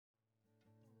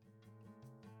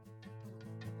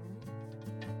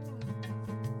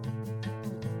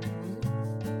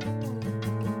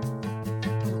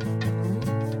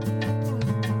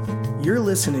You're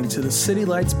listening to the City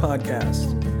Lights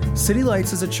Podcast. City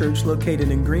Lights is a church located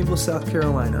in Greenville, South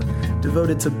Carolina,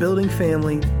 devoted to building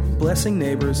family, blessing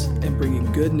neighbors, and bringing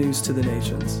good news to the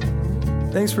nations.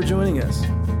 Thanks for joining us.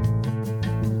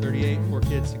 38, 4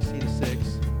 kids, 16 to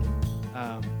 6.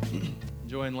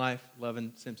 Enjoying life,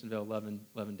 loving Simpsonville,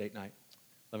 loving date night,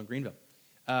 loving Greenville.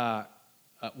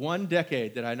 One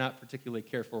decade that I not particularly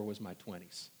care for was my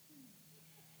 20s,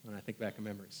 when I think back in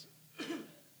memories.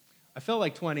 I felt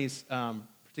like 20s,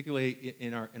 particularly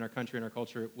in our country and our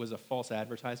culture, was a false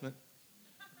advertisement.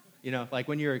 You know, like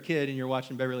when you're a kid and you're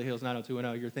watching Beverly Hills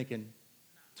 90210, you're thinking,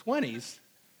 20s?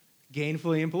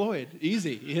 Gainfully employed,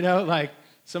 easy, you know, like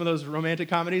some of those romantic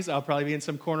comedies, I'll probably be in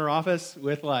some corner office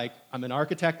with like, I'm an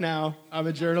architect now, I'm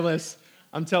a journalist,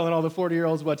 I'm telling all the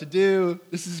 40-year-olds what to do,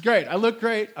 this is great, I look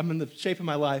great, I'm in the shape of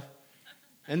my life.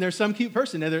 And there's some cute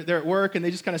person, they're at work and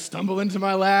they just kind of stumble into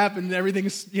my lap and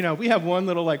everything's, you know, we have one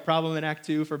little like problem in Act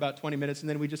 2 for about 20 minutes and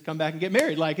then we just come back and get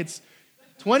married. Like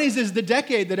 20s is the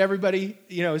decade that everybody,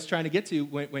 you know, is trying to get to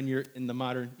when you're in the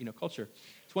modern, you know, culture.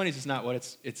 20s is not what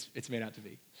it's made out to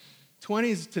be.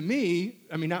 20s to me,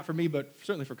 I mean, not for me, but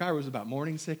certainly for Kyra, was about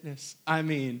morning sickness. I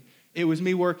mean, it was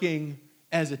me working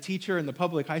as a teacher in the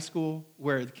public high school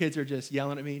where the kids are just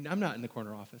yelling at me. I'm not in the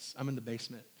corner office. I'm in the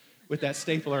basement with that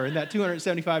stapler and that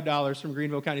 $275 from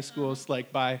Greenville County Schools,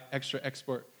 like buy extra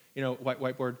export, you know,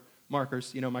 whiteboard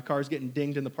markers. You know, my car's getting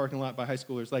dinged in the parking lot by high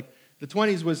schoolers. Like the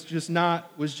 20s was just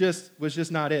not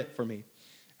it for me.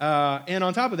 And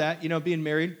on top of that, you know, being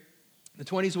married, the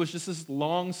 20s was just this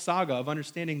long saga of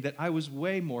understanding that I was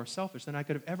way more selfish than I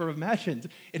could have ever imagined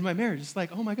in my marriage. It's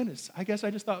like, oh my goodness, I guess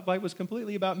I just thought life was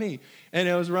completely about me. And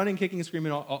I was running, kicking, and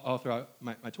screaming all throughout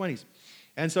my 20s.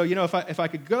 And so, you know, if I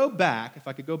could go back,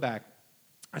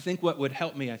 I think what would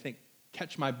help me,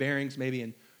 catch my bearings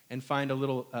maybe and find a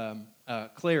little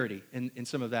clarity in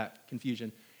some of that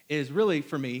confusion is really,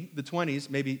 for me, the 20s,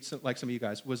 maybe like some of you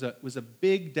guys, was a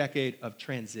big decade of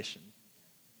transition.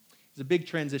 It was a big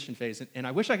transition phase, and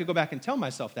I wish I could go back and tell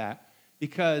myself that,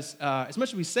 because as much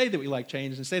as we say that we like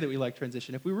change and say that we like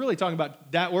transition, if we're really talking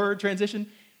about that word, transition,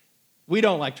 we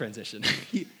don't like transition.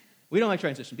 We don't like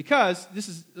transition, because this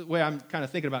is the way I'm kind of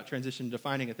thinking about transition,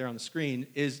 defining it there on the screen,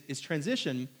 is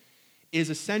transition is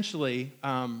essentially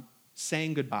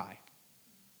saying goodbye.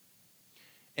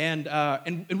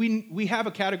 And we have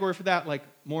a category for that, like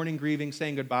mourning, grieving,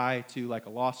 saying goodbye to like a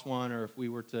lost one, or if we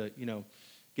were to, you know,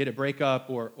 get a breakup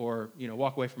or you know,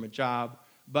 walk away from a job.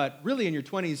 But really in your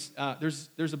 20s,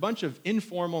 there's a bunch of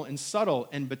informal and subtle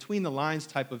and between the lines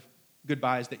type of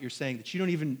goodbyes that you're saying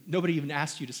that nobody even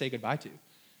asked you to say goodbye to.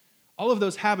 All of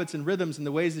those habits and rhythms and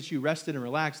the ways that you rested and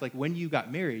relaxed, like when you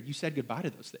got married, you said goodbye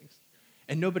to those things.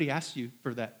 And nobody asked you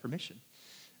for that permission.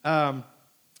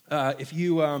 If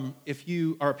you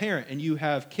are a parent and you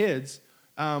have kids,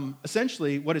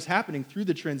 essentially what is happening through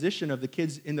the transition of the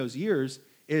kids in those years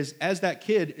is as that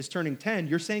kid is turning 10,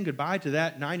 you're saying goodbye to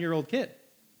that 9-year-old kid.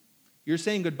 You're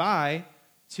saying goodbye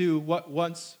to what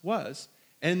once was.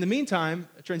 And in the meantime,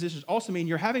 transitions also mean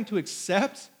you're having to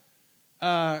accept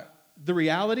the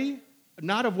reality,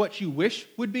 not of what you wish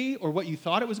would be or what you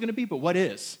thought it was going to be, but what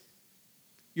is.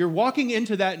 You're walking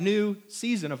into that new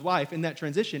season of life in that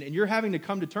transition, and you're having to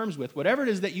come to terms with whatever it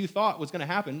is that you thought was going to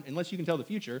happen, unless you can tell the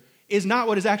future, is not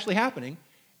what is actually happening,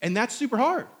 and that's super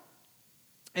hard.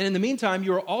 And in the meantime,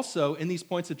 you're also in these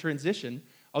points of transition,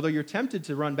 although you're tempted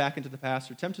to run back into the past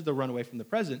or tempted to run away from the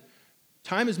present,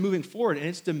 time is moving forward, and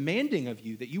it's demanding of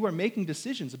you that you are making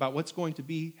decisions about what's going to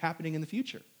be happening in the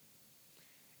future.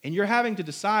 And you're having to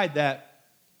decide that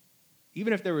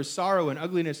even if there was sorrow and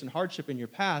ugliness and hardship in your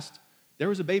past, there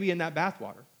was a baby in that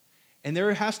bathwater. And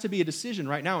there has to be a decision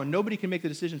right now, and nobody can make the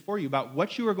decision for you about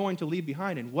what you are going to leave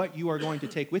behind and what you are going to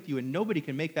take with you, and nobody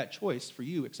can make that choice for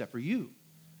you except for you.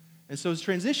 And so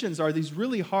transitions are these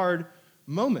really hard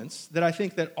moments that I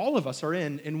think that all of us are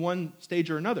in one stage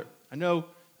or another. I know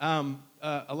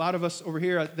a lot of us over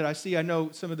here that I see, I know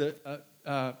some of the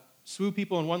SWU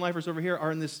people and one-lifers over here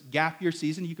are in this gap year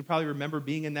season. You could probably remember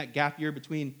being in that gap year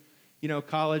between, you know,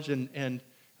 college and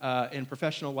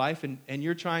professional life, and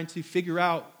you're trying to figure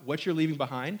out what you're leaving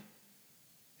behind,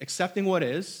 accepting what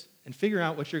is, and figuring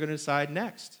out what you're going to decide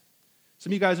next.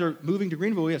 Some of you guys are moving to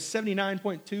Greenville. We have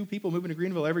 79.2 people moving to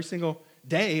Greenville every single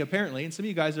day, apparently, and some of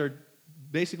you guys are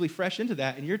basically fresh into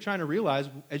that, and you're trying to realize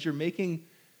as you're making,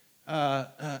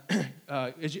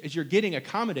 as you're getting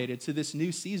accommodated to this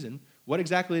new season, what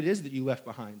exactly it is that you left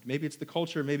behind. Maybe it's the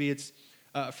culture, maybe it's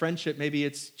a friendship, maybe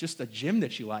it's just a gym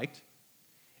that you liked.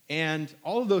 And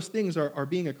all of those things are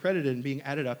being accredited and being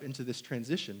added up into this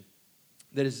transition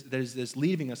that is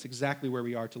leaving us exactly where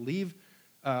we are, to leave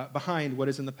behind what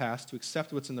is in the past, to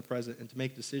accept what's in the present, and to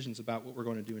make decisions about what we're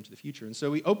going to do into the future. And so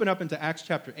we open up into Acts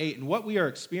chapter 8, and what we are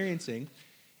experiencing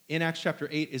in Acts chapter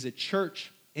 8 is a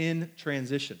church in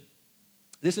transition.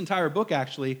 This entire book,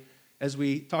 actually, as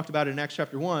we talked about in Acts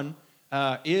chapter 1,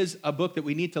 is a book that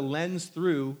we need to lens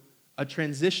through a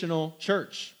transitional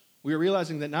church. We are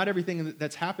realizing that not everything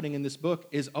that's happening in this book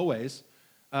is always,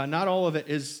 not all of it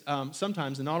is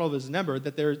sometimes, and not all of it is never,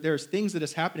 that there's things that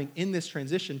is happening in this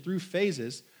transition through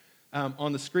phases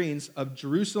on the screens of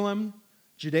Jerusalem,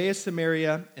 Judea,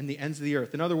 Samaria, and the ends of the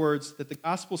earth. In other words, that the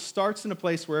gospel starts in a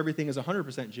place where everything is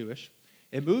 100% Jewish.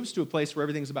 It moves to a place where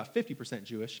everything's about 50%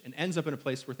 Jewish and ends up in a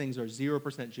place where things are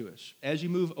 0% Jewish. As you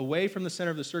move away from the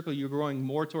center of the circle, you're growing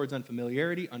more towards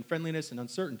unfamiliarity, unfriendliness, and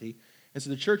uncertainty. And so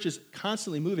the church is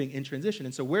constantly moving in transition.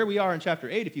 And so where we are in chapter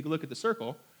 8, if you look at the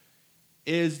circle,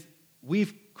 is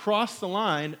we've crossed the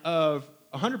line of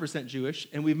 100% Jewish,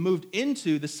 and we've moved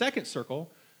into the second circle,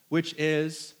 which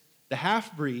is the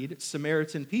half-breed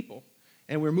Samaritan people.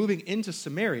 And we're moving into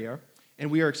Samaria, and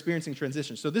we are experiencing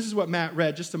transition. So this is what Matt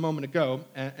read just a moment ago,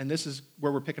 and this is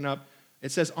where we're picking up.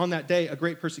 It says, on that day, a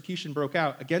great persecution broke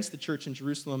out against the church in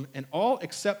Jerusalem, and all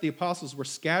except the apostles were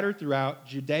scattered throughout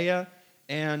Judea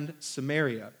and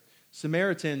Samaria.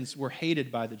 Samaritans were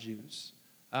hated by the Jews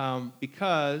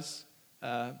because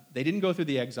they didn't go through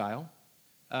the exile.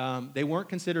 They weren't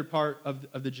considered part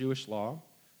of the Jewish law.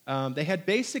 They had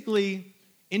basically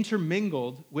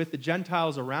intermingled with the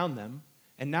Gentiles around them,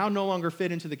 and now no longer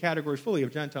fit into the category fully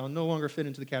of Gentile, no longer fit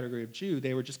into the category of Jew.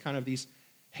 They were just kind of these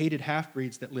hated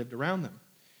half-breeds that lived around them.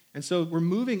 And so we're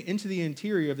moving into the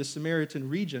interior of the Samaritan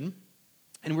region,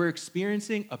 and we're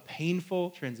experiencing a painful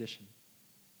transition.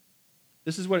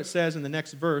 This is what it says in the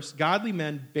next verse. Godly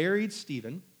men buried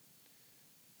Stephen.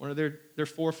 One of their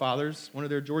forefathers, one of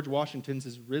their George Washingtons,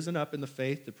 has risen up in the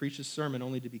faith to preach his sermon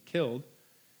only to be killed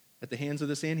at the hands of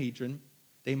the Sanhedrin.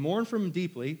 They mourn for him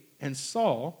deeply, and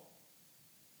Saul,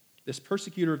 this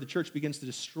persecutor of the church, begins to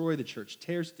destroy the church,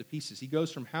 tears it to pieces. He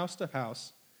goes from house to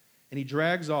house, and he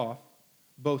drags off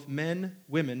both men,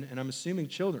 women, and I'm assuming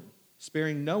children,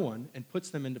 sparing no one, and puts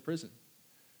them into prison.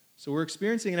 So we're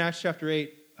experiencing in Acts chapter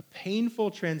 8 a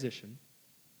painful transition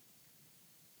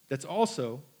that's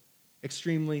also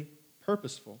extremely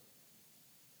purposeful.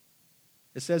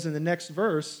 It says in the next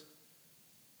verse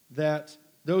that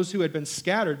those who had been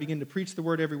scattered began to preach the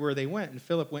word everywhere they went, and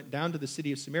Philip went down to the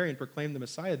city of Samaria and proclaimed the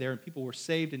Messiah there, and people were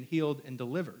saved and healed and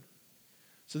delivered.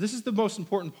 So this is the most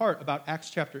important part about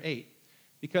Acts chapter 8,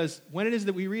 because when it is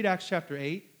that we read Acts chapter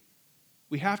 8,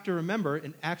 we have to remember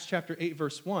in Acts chapter 8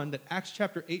 verse 1 that Acts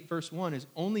chapter 8 verse 1 is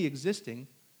only existing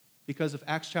because of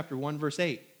Acts chapter 1 verse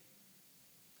 8.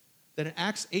 That an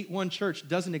Acts 8:1 church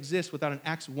doesn't exist without an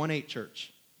Acts 1:8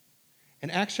 church.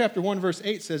 And Acts chapter 1 verse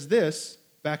 8 says this,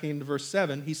 backing into verse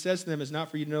 7, he says to them, it's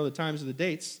not for you to know the times or the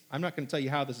dates. I'm not going to tell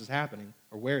you how this is happening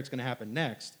or where it's going to happen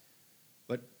next,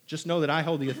 but just know that I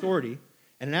hold the authority.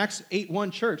 And an Acts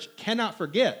 8:1 church cannot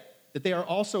forget that they are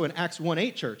also an Acts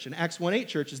 1:8 church. And Acts 1:8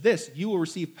 church is this: you will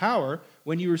receive power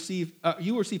when you receive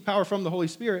power from the Holy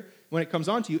Spirit when it comes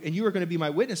onto you, and you are going to be my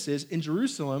witnesses in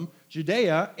Jerusalem,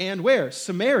 Judea, and where?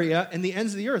 Samaria, and the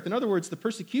ends of the earth. In other words, the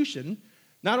persecution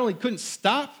not only couldn't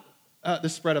stop the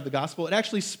spread of the gospel, it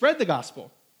actually spread the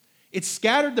gospel. It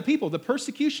scattered the people. The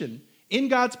persecution in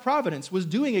God's providence was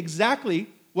doing exactly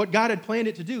what God had planned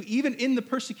it to do. Even in the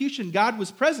persecution, God was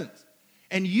present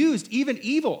and used even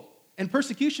evil and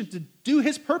persecution to do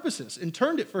his purposes and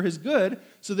turned it for his good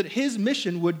so that his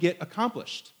mission would get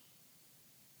accomplished.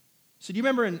 So do you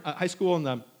remember in high school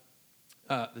and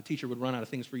the teacher would run out of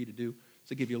things for you to do,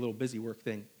 so give you a little busy work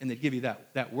thing, and they'd give you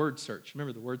that word search.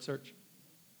 Remember the word search?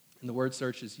 And the word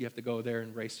search is you have to go there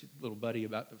and race your little buddy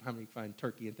about how many you find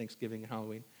turkey and Thanksgiving and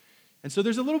Halloween. And so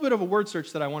there's a little bit of a word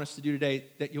search that I want us to do today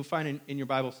that you'll find in your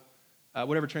Bibles,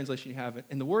 whatever translation you have.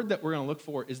 And the word that we're going to look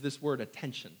for is this word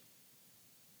attention.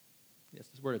 Yes,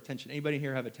 this word attention. Anybody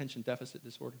here have attention deficit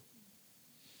disorder?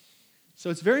 So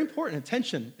it's very important.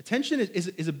 Attention. Attention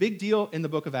is a big deal in the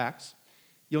book of Acts.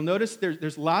 You'll notice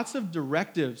there's lots of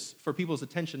directives for people's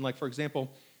attention. Like, for example,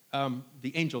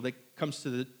 the angel that comes to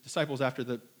the disciples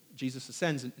after Jesus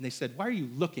ascends, and they said, why are you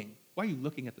looking? Why are you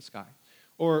looking at the sky?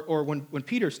 Or when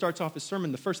Peter starts off his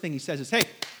sermon, the first thing he says is, hey,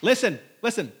 listen.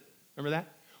 Remember that?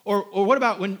 Or what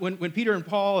about when Peter and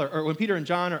Paul or when Peter and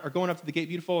John are going up to the Gate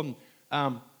Beautiful,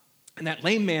 and that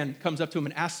lame man comes up to him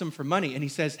and asks him for money, and he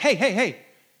says, hey,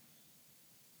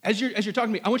 as you're talking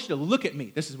to me, I want you to look at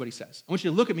me. This is what he says. I want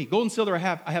you to look at me. Gold and silver I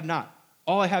have not.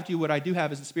 All I have to you, what I do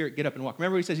have is the Spirit, get up and walk.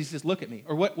 Remember what he says? He says, look at me.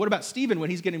 Or what about Stephen when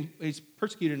he's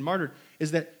persecuted and martyred,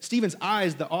 is that Stephen's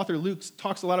eyes, the author Luke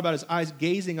talks a lot about his eyes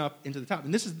gazing up into the top.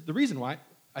 And this is the reason why.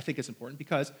 I think it's important?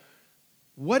 Because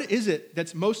what is it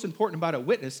that's most important about a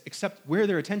witness except where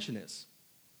their attention is?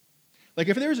 Like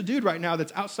if there's a dude right now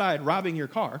that's outside robbing your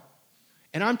car,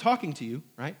 and I'm talking to you,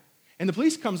 right? And the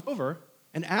police comes over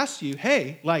and asks you,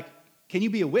 hey, like, can you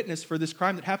be a witness for this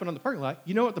crime that happened on the parking lot?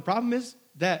 You know what the problem is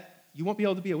that you won't be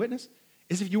able to be a witness?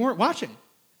 Is if you weren't watching,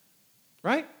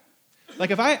 right? Like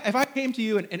if I came to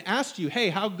you and asked you, hey,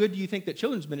 how good do you think that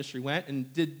children's ministry went?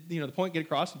 And did, the point get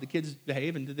across? Did the kids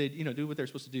behave? And did they, do what they're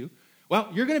supposed to do? Well,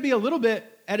 you're going to be a little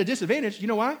bit at a disadvantage. You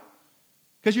know why?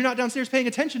 Because you're not downstairs paying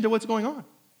attention to what's going on,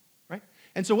 right?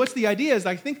 And so what's the idea is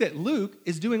I think that Luke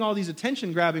is doing all these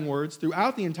attention-grabbing words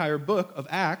throughout the entire book of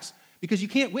Acts because you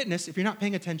can't witness if you're not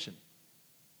paying attention.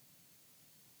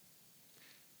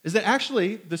 Is that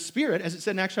actually the Spirit, as it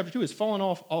said in Acts chapter 2, is fallen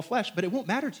off all flesh, but it won't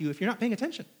matter to you if you're not paying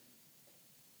attention.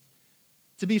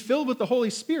 To be filled with the Holy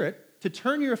Spirit, to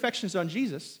turn your affections on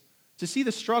Jesus, to see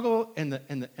the struggle and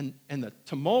the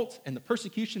tumult and the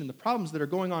persecution and the problems that are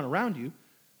going on around you,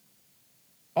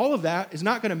 all of that is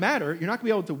not going to matter. You're not going to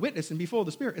be able to witness and be full of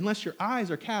the Spirit unless your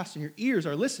eyes are cast and your ears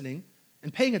are listening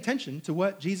and paying attention to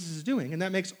what Jesus is doing. And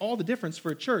that makes all the difference for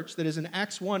a church that is an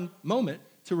Acts 1 moment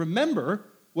to remember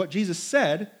what Jesus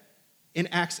said in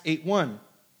Acts 8:1,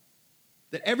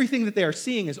 that everything that they are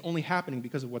seeing is only happening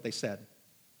because of what they said.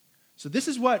 So this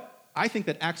is what I think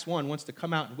that Acts 1 wants to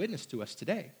come out and witness to us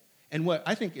today. And what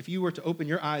I think if you were to open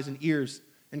your eyes and ears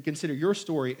and consider your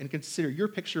story and consider your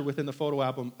picture within the photo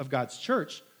album of God's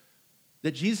church,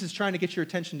 that Jesus is trying to get your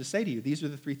attention to say to you. These are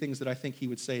the three things that I think he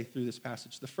would say through this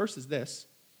passage. The first is this,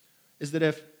 is that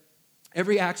if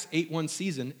every Acts 8:1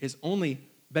 season is only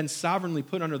been sovereignly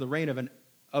put under the reign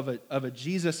of a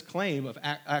Jesus claim of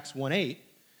Acts 1:8,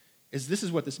 this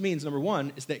is what this means. Number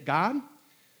one is that God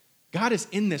is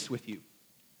in this with you.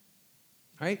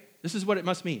 Right? This is what it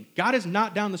must mean. God is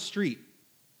not down the street.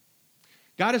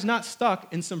 God is not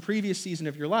stuck in some previous season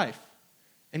of your life.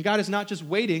 And God is not just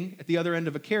waiting at the other end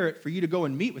of a carrot for you to go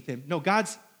and meet with him. No,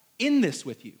 God's in this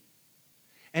with you.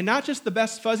 And not just the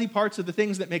best fuzzy parts of the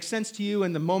things that make sense to you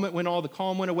in the moment when all the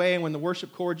calm went away and when the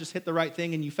worship chord just hit the right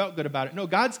thing and you felt good about it. No,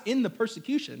 God's in the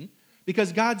persecution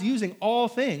because God's using all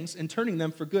things and turning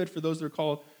them for good for those that are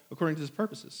called according to his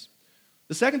purposes.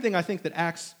 The second thing I think that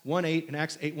Acts 1:8 and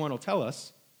Acts 8:1 will tell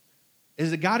us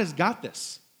is that God has got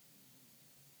this.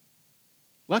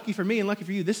 Lucky for me and lucky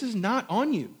for you, this is not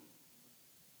on you.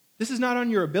 This is not on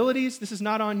your abilities. This is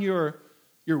not on your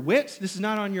wit. This is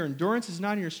not on your endurance. This is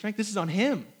not on your strength. This is on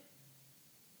him.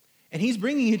 And he's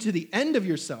bringing you to the end of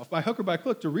yourself by hook or by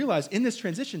crook to realize in this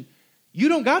transition, you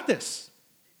don't got this.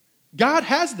 God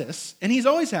has this, and he's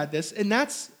always had this, and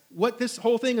that's what this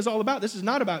whole thing is all about. This is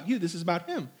not about you. This is about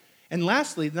him. And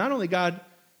lastly, not only God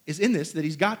is in this, that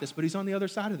he's got this, but he's on the other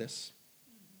side of this.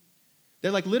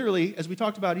 They're like literally, as we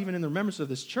talked about even in the remembrance of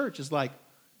this church, is like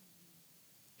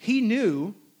he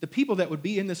knew the people that would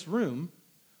be in this room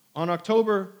on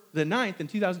October the 9th in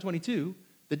 2022,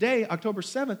 the day, October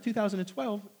 7th,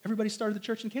 2012, everybody started the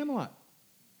church in Camelot.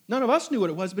 None of us knew what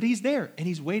it was, but he's there, and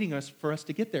he's waiting for us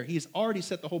to get there. He's already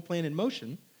set the whole plan in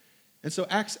motion. And so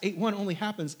Acts 8:1 only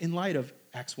happens in light of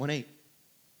Acts 1:8.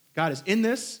 God is in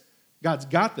this, God's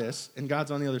got this, and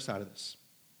God's on the other side of this.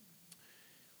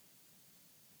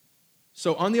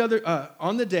 So on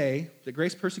the day that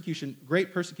great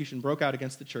persecution broke out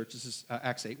against the church, this is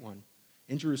Acts 8:1,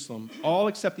 in Jerusalem, all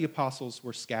except the apostles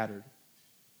were scattered.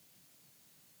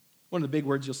 One of the big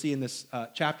words you'll see in this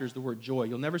chapter is the word joy.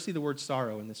 You'll never see the word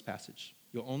sorrow in this passage.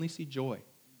 You'll only see joy.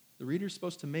 The reader's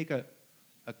supposed to make a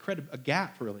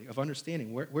gap, really, of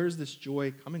understanding where's this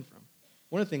joy coming from.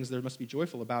 One of the things there must be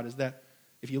joyful about is that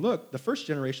if you look, the first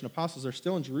generation apostles are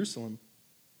still in Jerusalem.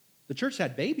 The church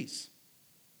had babies.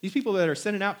 These people that are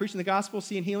sending out, preaching the gospel,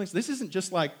 seeing healings, this isn't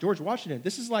just like George Washington.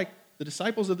 This is like the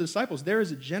disciples of the disciples. There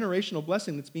is a generational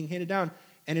blessing that's being handed down,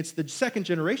 and it's the second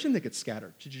generation that gets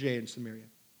scattered to Judea and Samaria.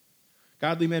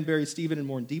 Godly men buried Stephen and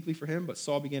mourned deeply for him, but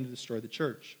Saul began to destroy the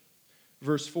church.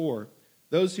 Verse 4,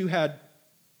 those who had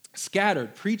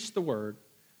scattered preached the word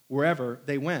wherever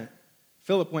they went.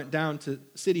 Philip went down to the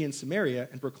city in Samaria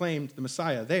and proclaimed the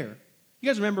Messiah there. You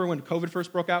guys remember when COVID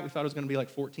first broke out? We thought it was going to be like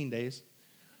 14 days.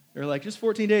 They were like, just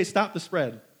 14 days, stop the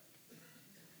spread.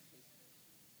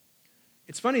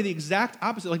 It's funny, the exact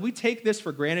opposite. Like, we take this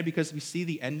for granted because we see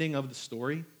the ending of the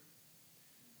story.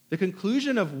 The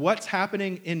conclusion of what's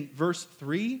happening in verse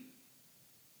 3,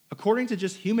 according to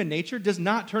just human nature, does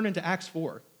not turn into Acts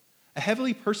 4. A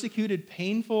heavily persecuted,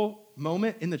 painful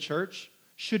moment in the church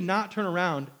should not turn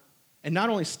around and not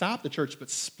only stop the church, but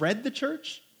spread the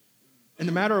church in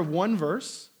the matter of one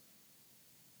verse.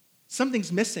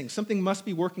 Something's missing. Something must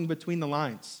be working between the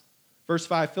lines Verse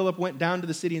 5, Philip went down to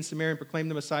the city in Samaria and proclaimed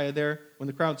the Messiah there. When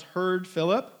the crowds heard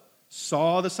Philip,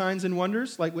 saw the signs and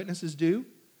wonders like witnesses do,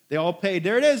 they all paid,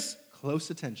 there it is, close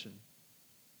attention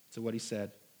to what he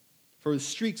said. For with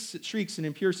shrieks and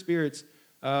impure spirits,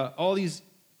 all these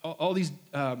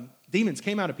demons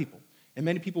came out of people. And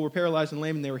many people were paralyzed and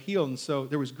lame, and they were healed. And so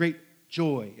there was great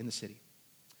joy in the city.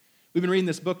 We've been reading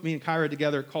this book, me and Kyra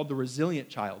together, called The Resilient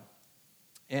Child.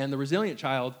 And The Resilient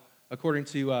Child, according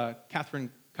to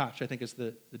Catherine Koch, I think is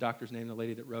the doctor's name, the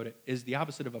lady that wrote it, is the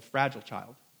opposite of a fragile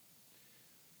child.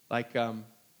 Like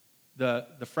the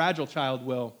fragile child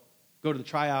will go to the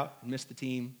tryout and miss the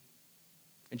team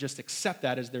and just accept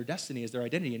that as their destiny, as their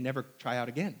identity, and never try out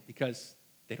again because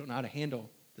they don't know how to handle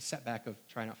the setback of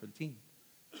trying out for the team.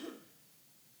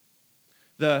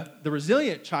 The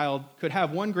resilient child could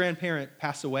have one grandparent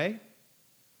pass away,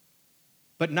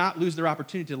 but not lose their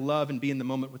opportunity to love and be in the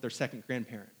moment with their second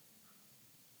grandparent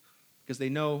because they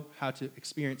know how to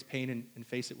experience pain and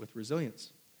face it with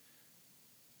resilience.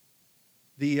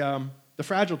 The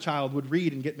fragile child would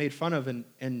read and get made fun of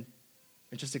and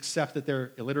just accept that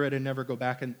they're illiterate and never go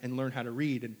back and learn how to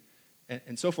read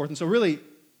and so forth. And so really,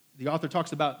 the author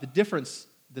talks about the difference,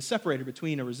 the separator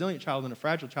between a resilient child and a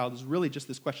fragile child is really just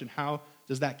this question: how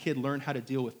does that kid learn how to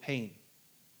deal with pain?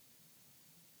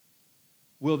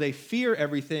 Will they fear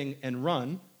everything and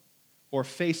run, or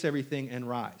face everything and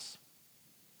rise?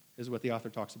 Is what the author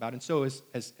talks about. And so as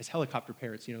helicopter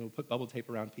parents, we'll put bubble tape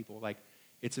around people. Like,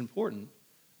 it's important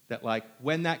that, like,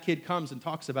 when that kid comes and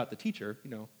talks about the teacher,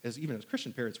 even as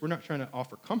Christian parents, we're not trying to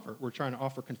offer comfort. We're trying to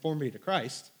offer conformity to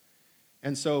Christ.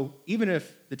 And so even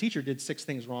if the teacher did 6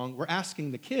 things wrong, we're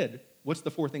asking the kid, what's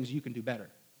the 4 things you can do better,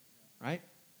 right?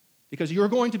 Because you're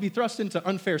going to be thrust into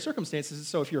unfair circumstances.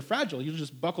 So if you're fragile, you'll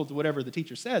just buckle to whatever the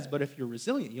teacher says. But if you're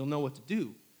resilient, you'll know what to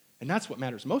do. And that's what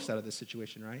matters most out of this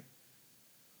situation, right?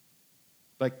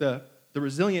 Like the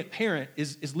resilient parent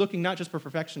is looking not just for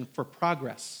perfection, for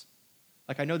progress.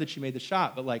 Like, I know that you made the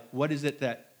shot, but like, what is it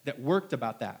that worked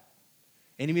about that?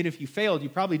 And even if you failed, you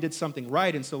probably did something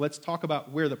right. And so let's talk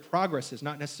about where the progress is.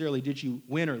 Not necessarily did you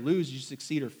win or lose, did you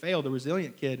succeed or fail. The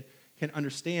resilient kid can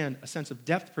understand a sense of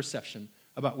depth perception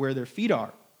about where their feet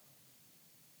are.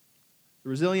 The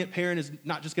resilient parent is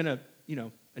not just going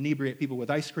to, inebriate people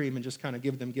with ice cream and just kind of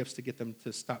give them gifts to get them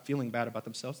to stop feeling bad about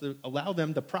themselves. They allow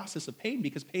them the process of pain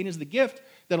because pain is the gift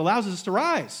that allows us to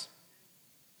rise.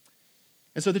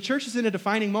 And so the church is in a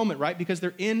defining moment, right? Because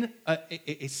they're in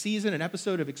a season, an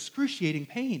episode of excruciating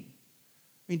pain.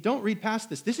 I mean, don't read past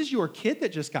this. This is your kid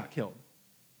that just got killed.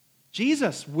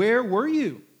 Jesus, where were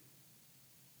you?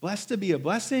 Blessed to be a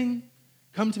blessing.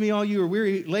 Come to me, all you are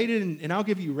weary, laden, and I'll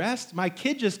give you rest. My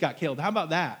kid just got killed. How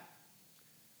about that?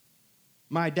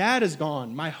 My dad is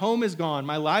gone. My home is gone.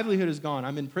 My livelihood is gone.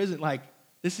 I'm in prison. Like,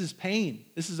 this is pain.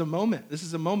 This is a moment. This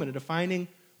is a moment, a defining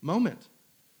moment.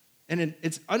 And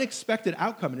it's unexpected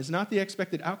outcome. And it's not the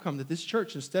expected outcome that this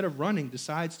church, instead of running,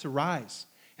 decides to rise.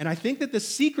 And I think that the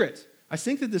secret,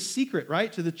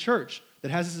 right, to the church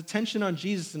that has its attention on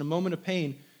Jesus in a moment of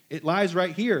pain, it lies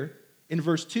right here in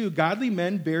verse 2. Godly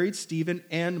men buried Stephen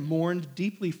and mourned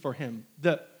deeply for him.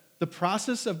 The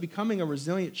process of becoming a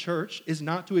resilient church is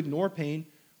not to ignore pain,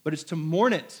 but it's to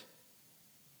mourn it.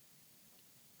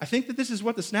 I think that this is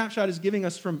what the snapshot is giving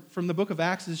us from the book of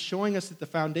Acts, is showing us that the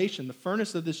foundation, the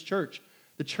furnace of this church,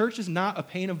 the church is not a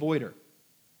pain avoider.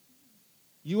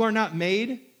 You are not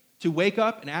made to wake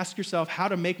up and ask yourself how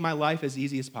to make my life as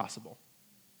easy as possible.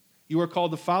 You are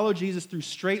called to follow Jesus through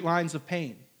straight lines of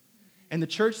pain. And the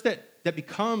church that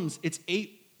becomes its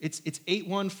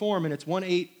 8-1 form and its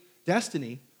 1-8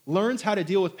 destiny learns how to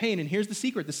deal with pain. And here's the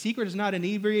secret. The secret is not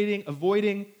inebriating,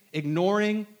 avoiding,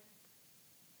 ignoring,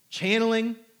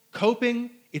 channeling, coping.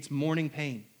 It's mourning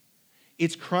pain.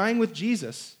 It's crying with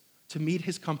Jesus to meet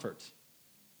his comfort.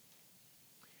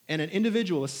 And an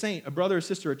individual, a saint, a brother or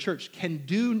sister, a church can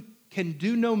do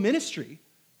no ministry,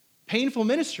 painful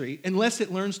ministry, unless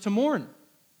it learns to mourn.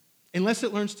 Unless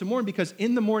it learns to mourn, because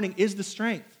in the morning is the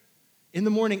strength. In the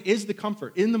morning is the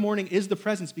comfort. In the morning is the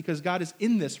presence, because God is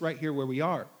in this right here where we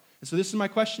are. And so this is my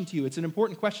question to you. It's an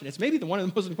important question. It's maybe one of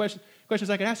the most important questions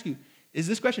I can ask you.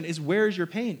 Where is your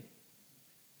pain?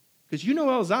 Because you know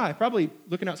well as I, probably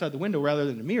looking outside the window rather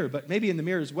than the mirror, but maybe in the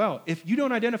mirror as well. If you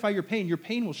don't identify your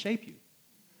pain will shape you.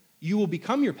 You will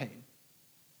become your pain.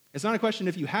 It's not a question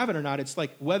if you have it or not. It's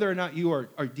like whether or not you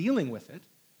are dealing with it.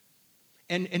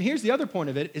 And here's the other point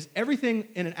of it, is everything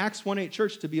in an Acts 1:8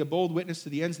 church to be a bold witness to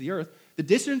the ends of the earth, the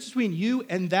distance between you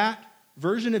and that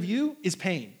version of you is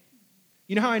pain.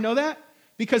 You know how I know that?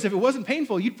 Because if it wasn't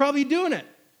painful, you'd probably be doing it.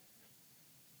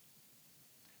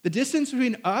 The distance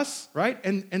between us, right,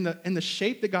 and the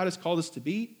shape that God has called us to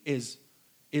be is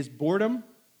is boredom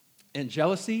and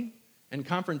jealousy and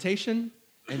confrontation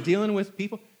and dealing with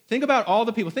people. Think about all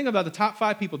the people. Think about the top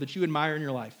 5 people that you admire in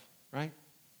your life, right?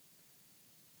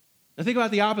 Now think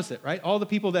about the opposite, right? All the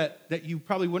people that you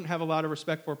probably wouldn't have a lot of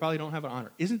respect for, probably don't have an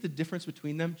honor. Isn't the difference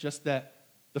between them just that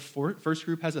the first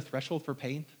group has a threshold for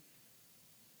pain?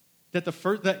 That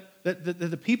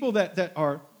the people that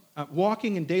are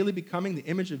walking and daily becoming the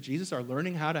image of Jesus are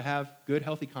learning how to have good,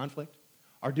 healthy conflict,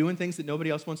 are doing things that nobody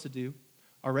else wants to do,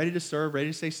 are ready to serve, ready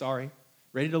to say sorry,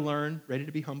 ready to learn, ready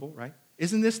to be humble, right?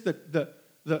 Isn't this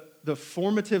the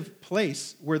formative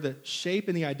place where the shape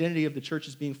and the identity of the church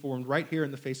is being formed right here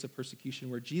in the face of persecution,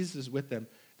 where Jesus is with them?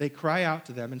 They cry out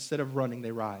to them. Instead of running,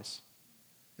 they rise.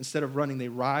 Instead of running, they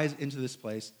rise into this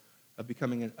place of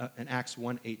becoming an Acts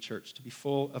 1:8 church, to be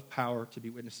full of power, to be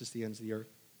witnesses to the ends of the earth.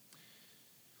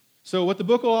 So what the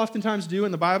book will oftentimes do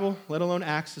in the Bible, let alone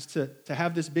Acts, is to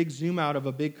have this big zoom out of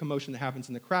a big commotion that happens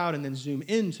in the crowd and then zoom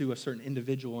into a certain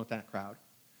individual in that crowd.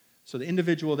 So the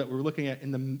individual that we're looking at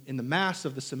in the mass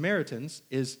of the Samaritans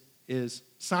is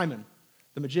Simon,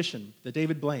 the magician, the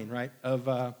David Blaine, right, of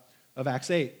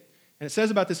Acts 8. And it says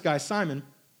about this guy, Simon,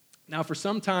 now for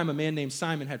some time a man named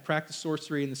Simon had practiced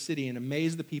sorcery in the city and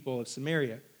amazed the people of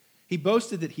Samaria. He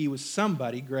boasted that he was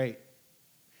somebody great.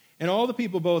 And all the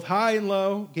people, both high and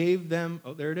low, gave them,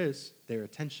 their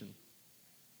attention.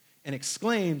 And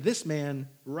exclaimed, this man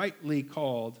is rightly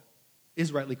called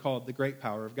the great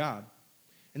power of God.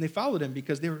 And they followed him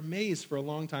because they were amazed for a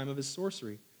long time of his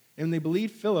sorcery. And they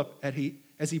believed Philip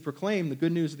as he proclaimed the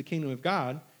good news of the kingdom of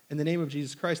God. In the name of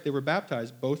Jesus Christ, they were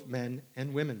baptized, both men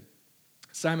and women.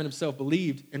 Simon himself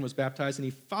believed and was baptized, and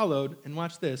he followed, and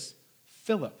watch this,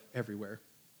 Philip everywhere,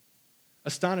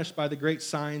 astonished by the great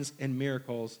signs and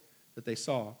miracles that they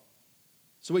saw.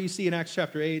 So what you see in Acts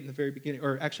chapter 8 in the very beginning,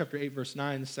 or Acts chapter 8, verse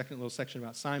 9, the second little section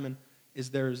about Simon, is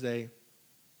there's a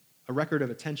record of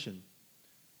attention.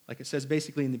 Like it says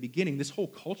basically in the beginning, this whole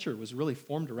culture was really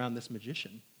formed around this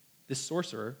magician, this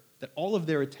sorcerer, that all of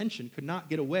their attention could not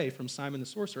get away from Simon the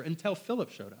sorcerer until Philip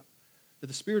showed up. That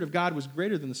the Spirit of God was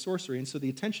greater than the sorcery, and so the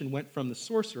attention went from the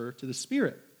sorcerer to the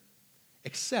Spirit,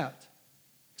 except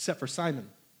for Simon.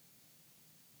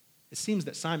 It seems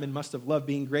that Simon must have loved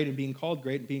being great and being called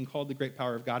the great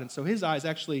power of God. And so his eyes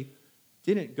actually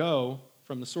didn't go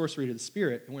from the sorcery to the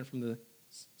Spirit. It went from the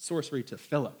sorcery to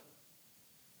Philip.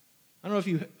 I don't know if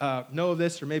you know of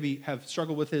this or maybe have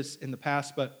struggled with this in the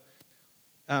past, but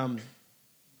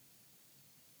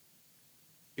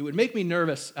it would make me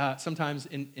nervous sometimes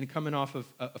in coming off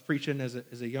of preaching as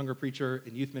a younger preacher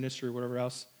in youth ministry or whatever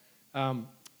else.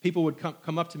 People would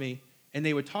come up to me and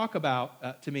they would talk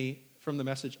about to me from the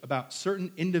message about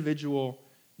certain individual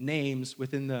names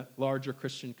within the larger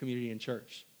Christian community and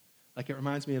church. Like it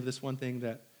reminds me of this one thing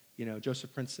that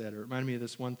Joseph Prince said, or it reminded me of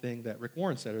this one thing that Rick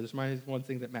Warren said, or this reminded me of one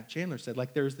thing that Matt Chandler said.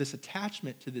 Like there's this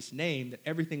attachment to this name that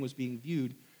everything was being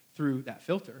viewed through that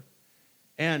filter.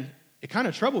 And it kind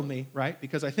of troubled me, right?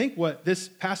 Because I think what this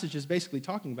passage is basically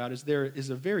talking about is there is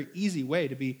a very easy way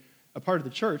to be a part of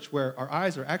the church where our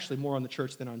eyes are actually more on the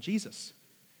church than on Jesus.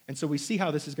 And so we see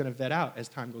how this is going to vet out as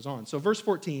time goes on. So verse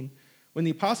 14, when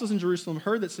the apostles in Jerusalem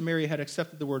heard that Samaria had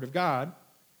accepted the word of God,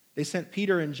 they sent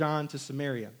Peter and John to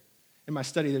Samaria. In my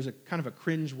study, there's a kind of a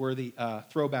cringe-worthy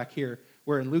throwback here,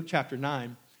 where in Luke chapter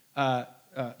 9,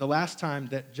 the last time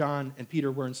that John and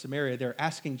Peter were in Samaria, they're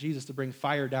asking Jesus to bring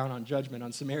fire down on judgment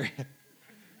on Samaria.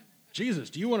 Jesus,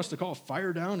 do you want us to call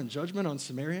fire down and judgment on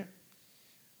Samaria?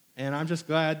 And I'm just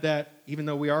glad that even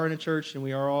though we are in a church and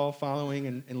we are all following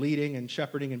and leading and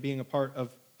shepherding and being a part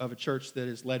of a church that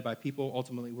is led by people,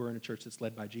 ultimately we're in a church that's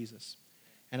led by Jesus.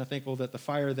 And I'm thankful that the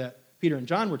fire that Peter and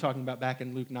John were talking about back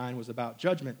in Luke 9 was about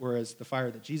judgment, whereas the fire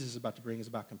that Jesus is about to bring is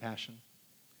about compassion.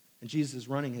 And Jesus is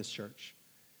running his church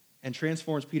and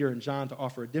transforms Peter and John to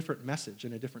offer a different message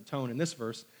and a different tone. In this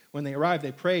verse, when they arrived,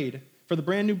 they prayed for the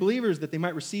brand new believers that they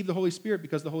might receive the Holy Spirit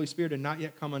because the Holy Spirit had not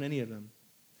yet come on any of them.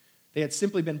 They had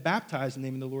simply been baptized in the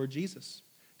name of the Lord Jesus.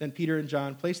 Then Peter and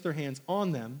John placed their hands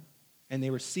on them, and they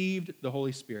received the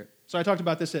Holy Spirit. So I talked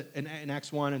about this in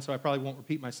Acts 1, and so I probably won't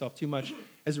repeat myself too much.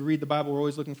 As we read the Bible, we're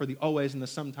always looking for the always and the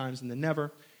sometimes and the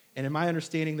never. And in my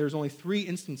understanding, there's only 3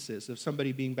 instances of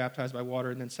somebody being baptized by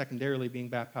water and then secondarily being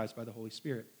baptized by the Holy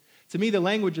Spirit. To me, the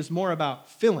language is more about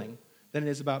filling than it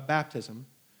is about baptism.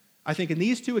 I think in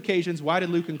these 2 occasions, why did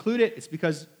Luke include it? It's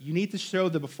because you need to show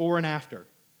the before and after.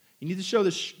 You need to show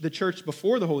the church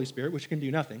before the Holy Spirit, which can do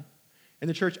nothing, and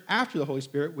the church after the Holy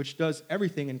Spirit, which does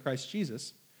everything in Christ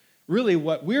Jesus. Really,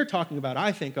 what we're talking about,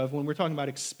 I think of, when we're talking about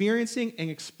experiencing and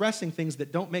expressing things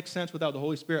that don't make sense without the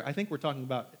Holy Spirit, I think we're talking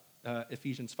about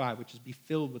Ephesians 5, which is be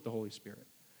filled with the Holy Spirit,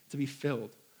 to be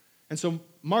filled. And so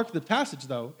mark the passage,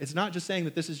 though. It's not just saying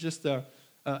that this is just a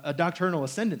doctrinal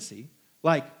ascendancy.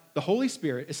 Like, the Holy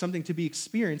Spirit is something to be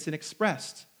experienced and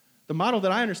expressed. The model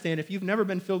that I understand, if you've never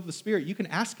been filled with the Spirit, you can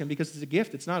ask him because it's a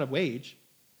gift. It's not a wage.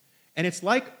 And it's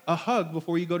like a hug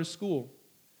before you go to school.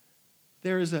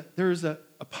 There is a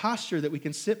posture that we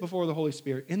can sit before the Holy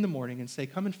Spirit in the morning and say,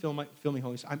 come and fill me,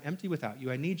 Holy Spirit. I'm empty without you.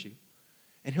 I need you.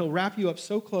 And he'll wrap you up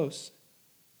so close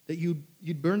that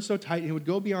you'd burn so tight, and it would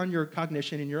go beyond your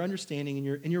cognition and your understanding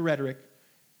and your rhetoric,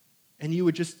 and you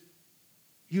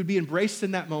would be embraced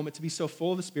in that moment to be so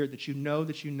full of the Spirit that you know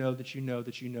that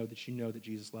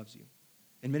Jesus loves you.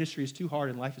 And ministry is too hard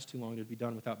and life is too long to be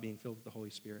done without being filled with the Holy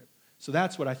Spirit. So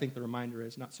that's what I think the reminder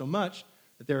is. Not so much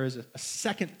that there is a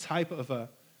second type of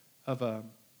a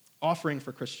offering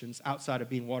for Christians outside of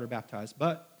being water baptized,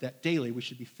 but that daily we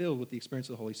should be filled with the experience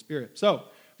of the Holy Spirit. So,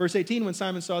 verse 18, when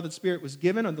Simon saw that the Spirit was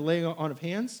given on the laying on of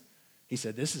hands, he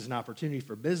said, this is an opportunity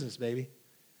for business, baby.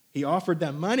 He offered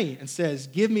them money and says,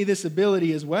 give me this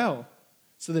ability as well,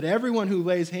 so that everyone who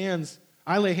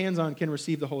I lay hands on can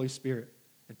receive the Holy Spirit.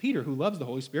 And Peter, who loves the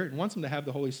Holy Spirit and wants him to have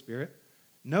the Holy Spirit,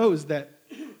 knows that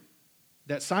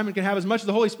Simon can have as much of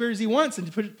the Holy Spirit as he wants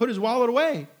and to put his wallet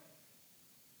away.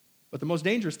 But the most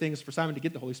dangerous thing is for Simon to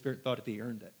get the Holy Spirit and thought that he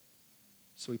earned it.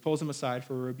 So he pulls him aside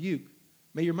for a rebuke.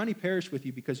 May your money perish with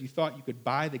you because you thought you could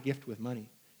buy the gift with money.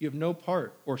 You have no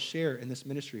part or share in this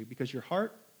ministry because your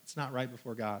heart, it's not right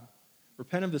before God.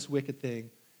 Repent of this wicked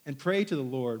thing and pray to the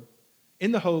Lord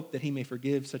in the hope that he may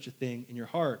forgive such a thing in your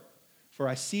heart. For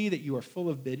I see that you are full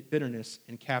of bitterness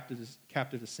and captive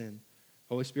to sin.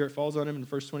 Holy Spirit falls on him. In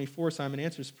verse 24, Simon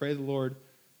answers, pray the Lord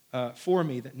for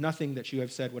me that nothing that you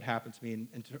have said would happen to me.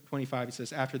 In 25, he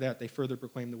says, after that, they further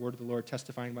proclaimed the word of the Lord,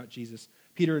 testifying about Jesus.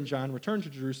 Peter and John returned to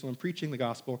Jerusalem, preaching the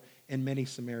gospel in many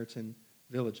Samaritan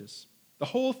villages. The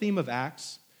whole theme of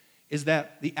Acts is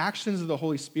that the actions of the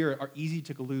Holy Spirit are easy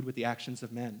to collude with the actions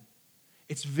of men.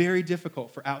 It's very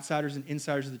difficult for outsiders and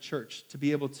insiders of the church to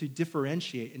be able to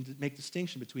differentiate and to make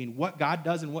distinction between what God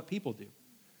does and what people do.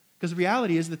 Because the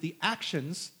reality is that the acts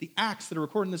that are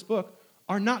recorded in this book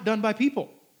are not done by people.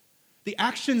 The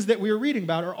actions that we are reading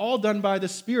about are all done by the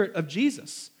Spirit of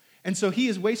Jesus. And so he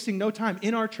is wasting no time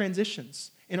in our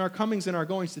transitions, in our comings and our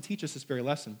goings to teach us this very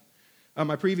lesson.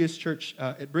 My previous church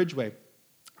at Bridgeway,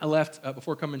 I left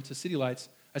before coming to City Lights.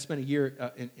 I spent a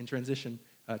year in transition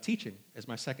teaching as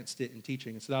my second stint in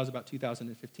teaching. And so that was about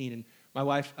 2015. And my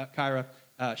wife, Kyra,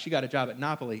 she got a job at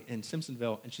Napoli in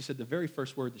Simpsonville. And she said the very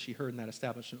first word that she heard in that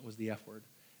establishment was the F word.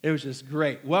 It was just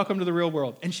great. Welcome to the real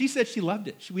world. And she said she loved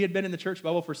it. We had been in the church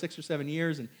bubble for 6 or 7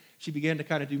 years, and she began to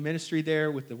kind of do ministry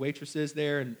there with the waitresses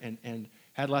there and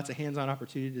had lots of hands-on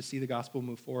opportunity to see the gospel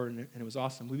move forward, and it was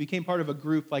awesome. We became part of a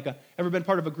group, ever been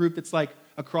part of a group that's like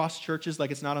across churches, like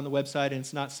it's not on the website and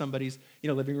it's not somebody's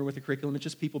living room with a curriculum. It's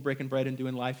just people breaking bread and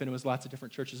doing life, and it was lots of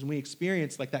different churches, and we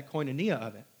experienced like that koinonia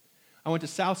of it. I went to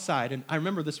Southside, and I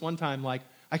remember this one time, I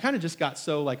kind of just got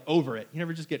so over it. You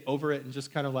never just get over it and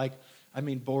just kind of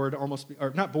bored almost, or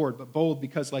not bored, but bold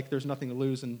because there's nothing to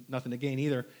lose and nothing to gain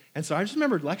either. And so I just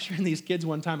remember lecturing these kids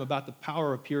one time about the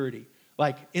power of purity.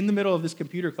 In the middle of this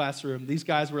computer classroom, these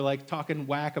guys were talking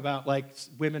whack about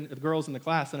women, the girls in the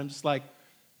class, and I'm just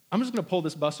going to pull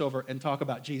this bus over and talk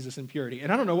about Jesus and purity.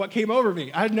 And I don't know what came over me.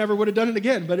 I never would have done it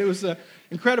again, but it was an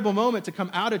incredible moment to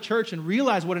come out of church and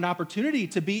realize what an opportunity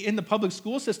to be in the public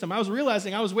school system. I was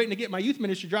realizing I was waiting to get my youth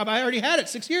ministry job. I already had it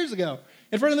 6 years ago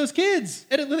in front of those kids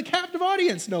with a captive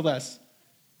audience, no less.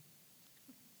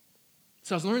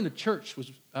 So I was learning the church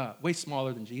was way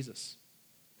smaller than Jesus.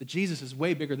 That Jesus is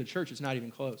way bigger than the church. It's not even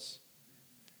close.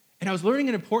 And I was learning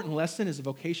an important lesson as a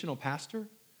vocational pastor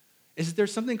is that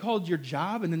there's something called your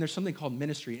job, and then there's something called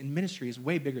ministry, and ministry is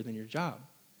way bigger than your job.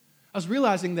 I was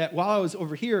realizing that while I was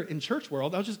over here in church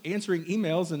world, I was just answering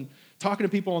emails and talking to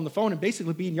people on the phone and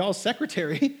basically being y'all's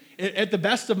secretary at the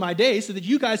best of my days so that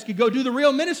you guys could go do the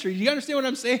real ministry. Do you understand what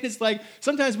I'm saying? It's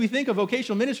sometimes we think of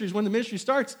vocational ministries when the ministry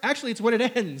starts. Actually, it's when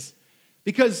it ends.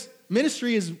 Because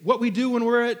ministry is what we do when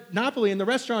we're at Napoli and the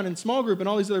restaurant and small group and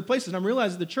all these other places. And I'm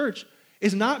realizing the church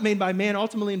is not made by man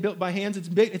ultimately and built by hands.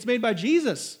 It's made by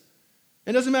Jesus.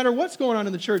 It doesn't matter what's going on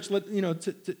in the church,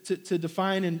 to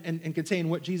define and contain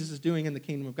what Jesus is doing in the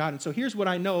kingdom of God. And so here's what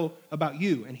I know about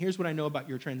you, and here's what I know about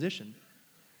your transition,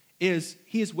 is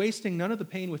he is wasting none of the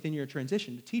pain within your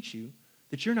transition to teach you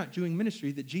that you're not doing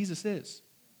ministry that Jesus is.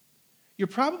 You're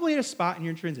probably at a spot in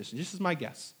your transition, this is my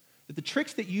guess, that the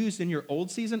tricks that you used in your old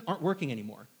season aren't working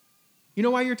anymore. You know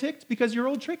why you're ticked? Because your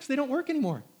old tricks, they don't work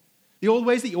anymore. The old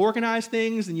ways that you organize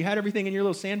things and you had everything in your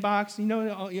little sandbox, you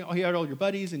had all your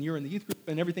buddies and you're in the youth group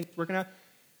and everything's working out.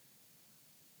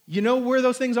 You know where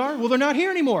those things are? Well, they're not here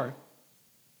anymore.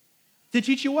 To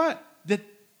teach you what? That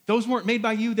those weren't made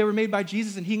by you, they were made by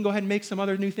Jesus, and he can go ahead and make some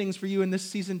other new things for you in this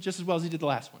season just as well as he did the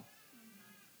last one.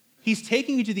 He's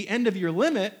taking you to the end of your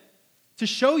limit to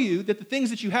show you that the things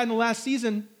that you had in the last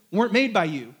season weren't made by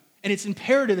you. And it's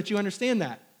imperative that you understand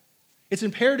that. It's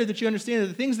imperative that you understand that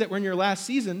the things that were in your last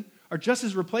season are just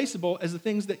as replaceable as the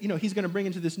things that he's going to bring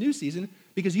into this new season,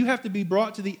 because you have to be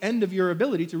brought to the end of your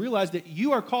ability to realize that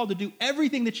you are called to do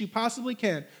everything that you possibly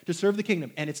can to serve the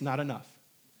kingdom, and it's not enough.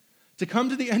 To come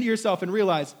to the end of yourself and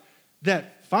realize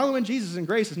that following Jesus in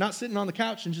grace is not sitting on the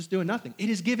couch and just doing nothing. It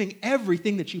is giving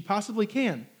everything that you possibly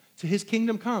can to his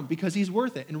kingdom come, because he's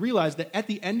worth it. And realize that at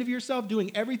the end of yourself,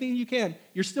 doing everything you can,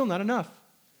 you're still not enough.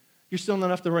 You're still not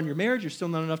enough to run your marriage. You're still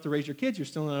not enough to raise your kids. You're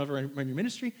still not enough to run your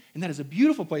ministry. And that is a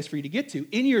beautiful place for you to get to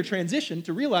in your transition,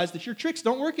 to realize that your tricks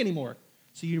don't work anymore.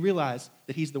 So you realize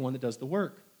that he's the one that does the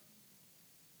work.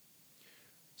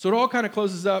 So it all kind of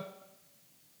closes up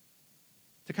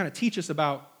to kind of teach us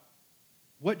about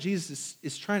what Jesus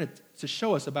is trying to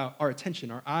show us about our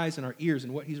attention, our eyes and our ears,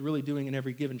 and what he's really doing in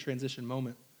every given transition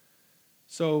moment.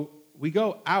 So we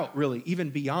go out, really, even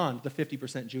beyond the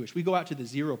 50% Jewish. We go out to the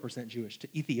 0% Jewish, to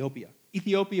Ethiopia.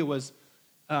 Ethiopia was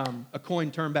a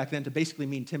coined term back then to basically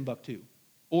mean Timbuktu,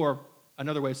 or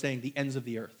another way of saying the ends of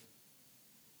the earth.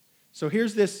 So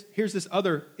here's this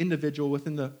other individual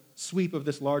within the sweep of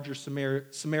this larger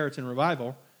Samaritan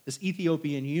revival, this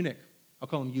Ethiopian eunuch. I'll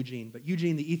call him Eugene, but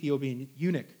Eugene, the Ethiopian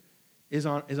eunuch, is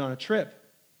on a trip.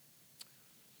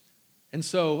 And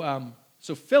so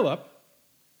Philip,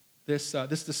 this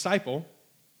disciple,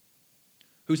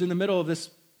 who's in the middle of this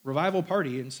revival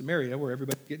party in Samaria where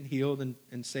everybody's getting healed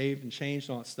and saved and changed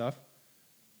and all that stuff,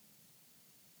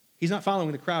 he's not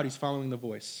following the crowd, he's following the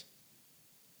voice.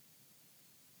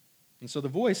 And so the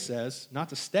voice says not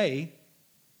to stay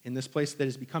in this place that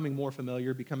is becoming more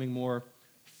familiar, becoming more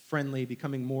friendly,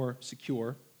 becoming more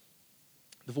secure.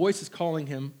 The voice is calling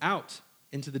him out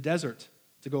into the desert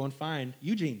to go and find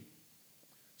Eugene.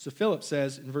 So Philip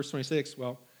says in verse 26,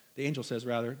 the angel says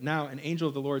rather, now an angel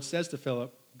of the Lord says to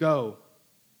Philip, go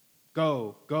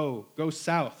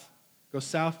south. Go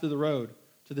south to the road,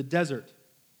 to the desert,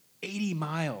 80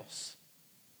 miles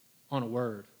on a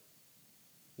word.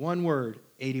 One word,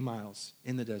 80 miles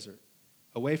in the desert,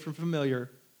 away from familiar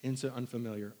into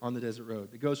unfamiliar on the desert road.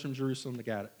 It goes from Jerusalem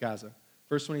to Gaza.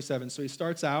 Verse 27, so he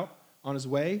starts out on his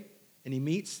way, and he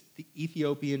meets the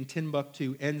Ethiopian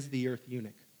Timbuktu, ends the earth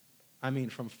eunuch.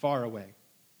 From far away.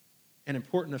 An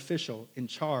important official in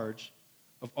charge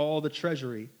of all the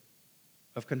treasury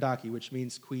of Kandake, which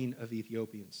means Queen of the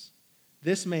Ethiopians.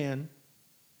 This man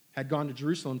had gone to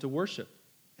Jerusalem to worship,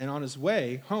 and on his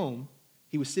way home,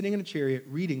 he was sitting in a chariot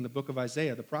reading the book of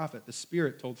Isaiah, the prophet. The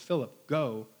Spirit told Philip,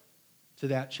 go to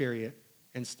that chariot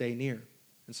and stay near.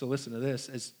 And so listen to this.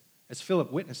 As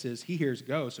Philip witnesses, he hears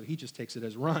go, so he just takes it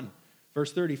as run.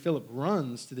 Verse 30, Philip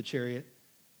runs to the chariot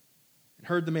and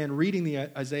heard the man reading the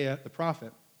Isaiah, the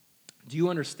prophet. Do you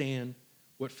understand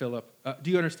what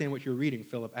you're reading?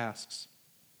 Philip asks.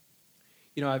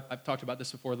 I've talked about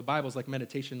this before. The Bible's like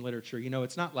meditation literature.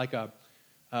 It's not like a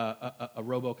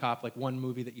RoboCop, like one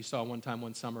movie that you saw one time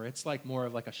one summer. It's like more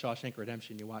of like a Shawshank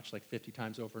Redemption you watch like 50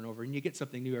 times over and over, and you get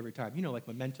something new every time. Like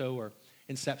Memento or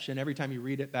Inception. Every time you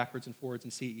read it backwards and forwards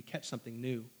and see it, you catch something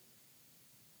new.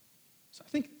 So I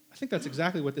think that's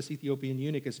exactly what this Ethiopian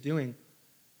eunuch is doing.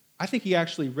 I think he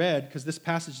actually read, because this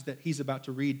passage that he's about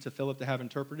to read to Philip to have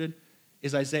interpreted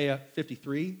is Isaiah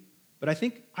 53, but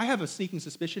I have a sneaking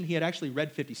suspicion he had actually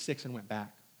read 56 and went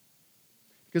back.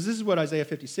 Because this is what Isaiah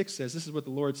 56 says. This is what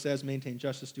the Lord says, maintain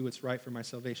justice, do what's right, for my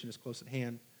salvation is close at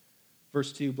hand.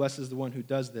 Verse 2, blessed is the one who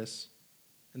does this,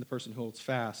 and the person who holds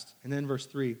fast. And then verse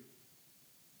 3,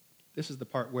 this is the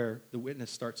part where the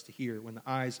witness starts to hear, when the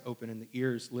eyes open and the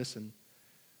ears listen.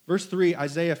 Verse 3,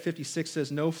 Isaiah 56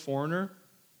 says,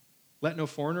 let no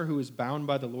foreigner who is bound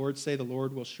by the Lord say, the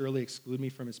Lord will surely exclude me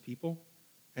from his people,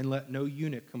 and let no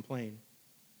eunuch complain,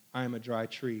 I am a dry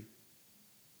tree.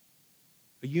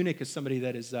 A eunuch is somebody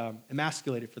that is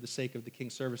emasculated for the sake of the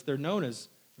king's service. They're known as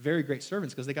very great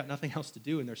servants because they got nothing else to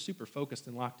do, and they're super focused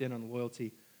and locked in on the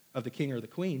loyalty of the king or the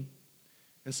queen.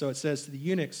 And so it says, to the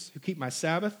eunuchs who keep my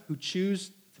Sabbath, who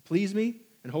choose to please me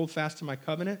and hold fast to my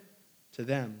covenant, to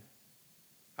them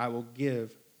I will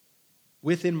give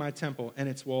within my temple and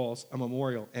its walls a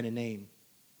memorial and a name.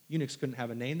 Eunuchs couldn't have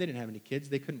a name. They didn't have any kids.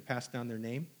 They couldn't pass down their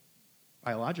name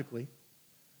biologically.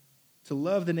 To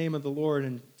love the name of the Lord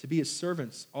and to be his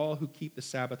servants, all who keep the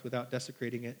Sabbath without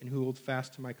desecrating it and who hold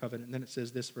fast to my covenant. And then it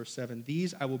says this, verse 7,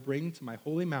 these I will bring to my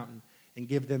holy mountain and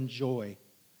give them joy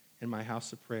in my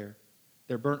house of prayer.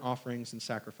 Their burnt offerings and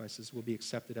sacrifices will be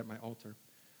accepted at my altar.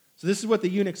 So this is what the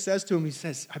eunuch says to him. He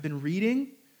says, I've been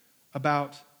reading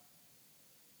about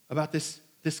this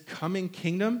coming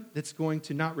kingdom that's going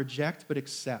to not reject but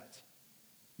accept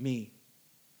me.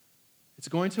 It's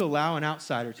going to allow an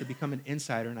outsider to become an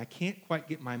insider, and I can't quite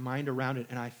get my mind around it,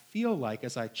 and I feel like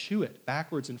as I chew it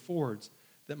backwards and forwards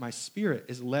that my spirit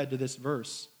is led to this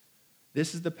verse.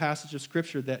 This is the passage of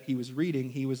Scripture that he was reading.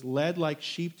 He was led like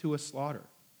sheep to a slaughter.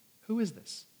 Who is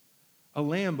this? A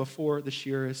lamb before the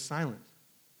shearer is silent.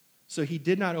 So he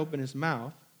did not open his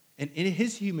mouth, and in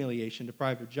his humiliation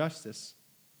deprived of justice,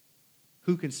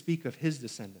 who can speak of his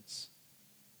descendants?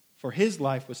 For his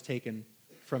life was taken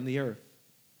from the earth.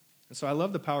 And so I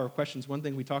love the power of questions. One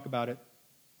thing we talk about at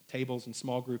tables and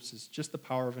small groups is just the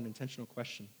power of an intentional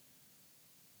question.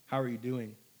 How are you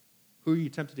doing? Who are you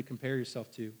tempted to compare yourself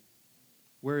to?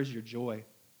 Where is your joy?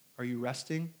 Are you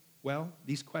resting well?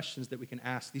 These questions that we can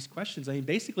ask, these questions,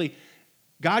 basically,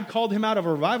 God called him out of a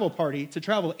revival party to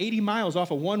travel 80 miles off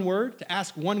of one word to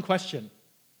ask one question.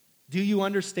 Do you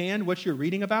understand what you're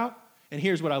reading about? And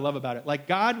here's what I love about it. Like,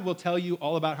 God will tell you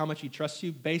all about how much he trusts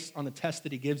you based on the test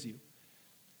that he gives you.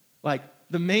 I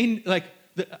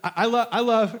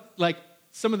love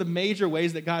some of the major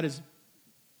ways that God has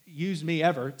used me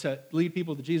ever to lead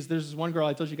people to Jesus. There's this one girl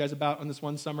I told you guys about on this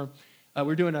one summer.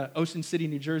 We're doing an Ocean City,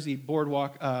 New Jersey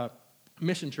boardwalk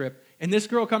mission trip, and this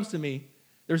girl comes to me.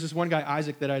 There's this one guy,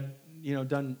 Isaac, that I'd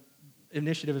done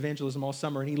initiative evangelism all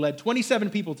summer, and he led 27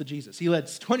 people to Jesus. He led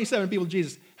 27 people to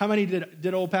Jesus. How many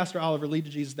did old Pastor Oliver lead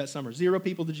to Jesus that summer? 0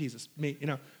 people to Jesus, me,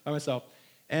 by myself.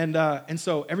 And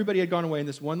so everybody had gone away, and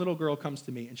this one little girl comes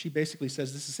to me, and she basically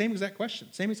says, this is the same exact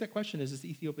question as this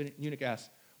Ethiopian eunuch asked,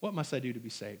 what must I do to be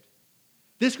saved?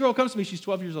 This girl comes to me, she's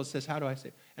 12 years old, says, how do I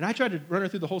save? And I tried to run her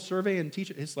through the whole survey and teach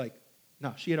her. It's like,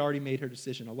 no, she had already made her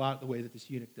decision a lot the way that this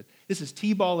eunuch did. This is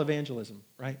T-ball evangelism,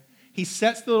 right? He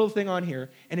sets the little thing on here,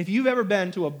 and if you've ever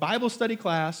been to a Bible study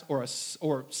class or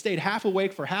stayed half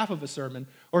awake for half of a sermon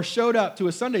or showed up to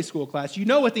a Sunday school class, you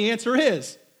know what the answer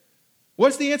is.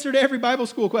 What's the answer to every Bible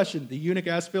school question? The eunuch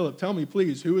asked Philip, tell me,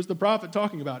 please, who is the prophet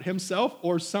talking about, himself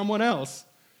or someone else?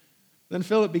 Then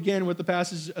Philip began with the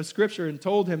passage of Scripture and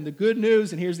told him the good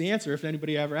news, and here's the answer, if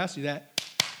anybody ever asked you that.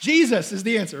 Jesus is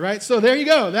the answer, right? So there you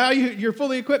go. Now you're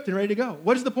fully equipped and ready to go.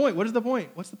 What is the point? What's the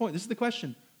point? This is the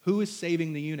question. Who is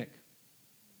saving the eunuch?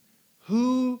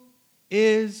 Who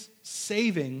is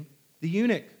saving the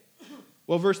eunuch?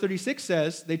 Well, verse 36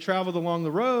 says, they traveled along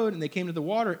the road and they came to the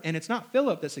water, and it's not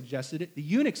Philip that suggested it. The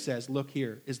eunuch says, look,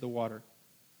 here is the water.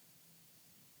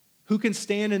 Who can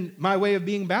stand in my way of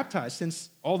being baptized, since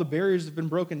all the barriers have been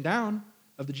broken down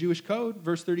of the Jewish code?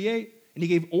 Verse 38, and he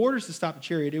gave orders to stop the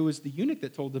chariot. It was the eunuch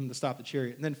that told them to stop the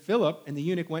chariot. And then Philip and the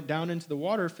eunuch went down into the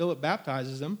water. Philip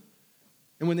baptizes them.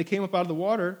 And when they came up out of the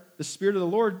water, the Spirit of the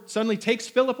Lord suddenly takes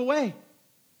Philip away.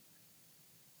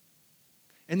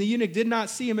 And the eunuch did not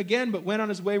see him again, but went on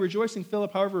his way rejoicing.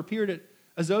 Philip, however, appeared at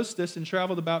Azotus and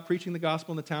traveled about preaching the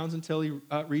gospel in the towns until he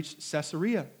reached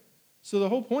Caesarea. So the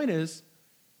whole point is,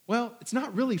 well, it's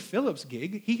not really Philip's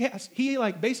gig. He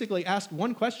basically asked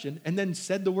one question and then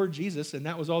said the word Jesus, and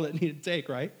that was all that needed to take,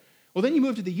 right? Well, then you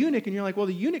move to the eunuch, and you're like, well,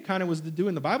 the eunuch kind of was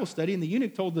doing the Bible study, and the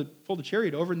eunuch pulled the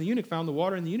chariot over, and the eunuch found the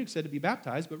water, and the eunuch said to be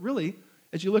baptized. But really,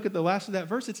 as you look at the last of that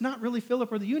verse, it's not really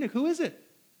Philip or the eunuch. Who is it?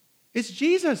 It's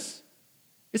Jesus.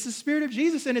 It's the Spirit of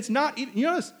Jesus, and it's not even, you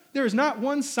notice, there is not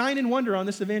one sign and wonder on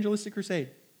this evangelistic crusade.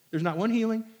 There's not one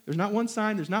healing. There's not one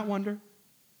sign. There's not wonder.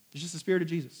 There's just the Spirit of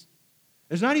Jesus.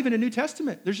 There's not even a New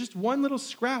Testament. There's just one little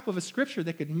scrap of a scripture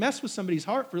that could mess with somebody's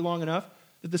heart for long enough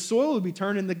that the soil would be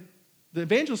turned and the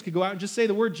evangelist could go out and just say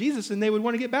the word Jesus and they would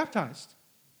want to get baptized.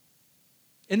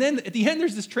 And then at the end,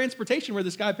 there's this transportation where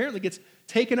this guy apparently gets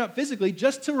taken up physically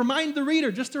just to remind the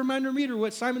reader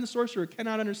what Simon the sorcerer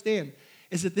cannot understand,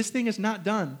 is that this thing is not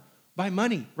done by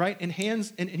money, right, in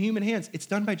hands, in human hands. It's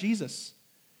done by Jesus.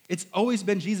 It's always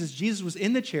been Jesus. Jesus was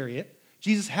in the chariot.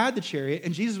 Jesus had the chariot,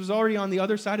 and Jesus was already on the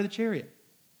other side of the chariot.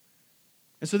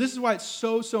 And so this is why it's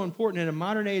so, so important in a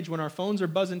modern age when our phones are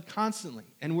buzzing constantly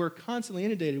and we're constantly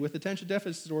inundated with attention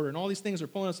deficit disorder and all these things are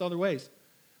pulling us other ways.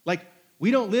 Like, we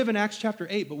don't live in Acts chapter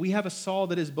 8, but we have a Saul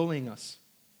that is bullying us.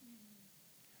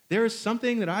 There is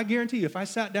something that I guarantee you, if I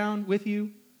sat down with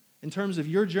you in terms of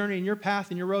your journey and your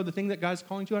path and your road, the thing that God's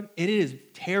calling you on, it is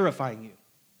terrifying you.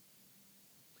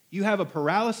 You have a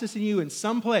paralysis in you in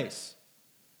some place.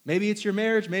 Maybe it's your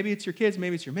marriage, maybe it's your kids,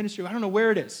 maybe it's your ministry. I don't know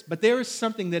where it is. But there is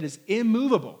something that is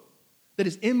immovable,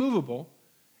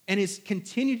 and is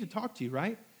continued to talk to you,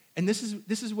 right? And this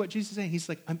is what Jesus is saying. He's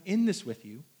like, I'm in this with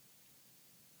you.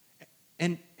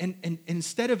 And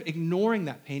instead of ignoring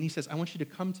that pain, he says, I want you to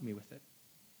come to me with it.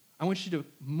 I want you to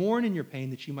mourn in your pain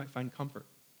that you might find comfort,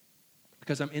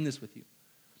 because I'm in this with you.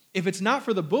 If it's not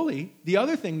for the bully, the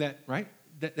other thing that, right,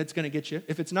 that's going to get you.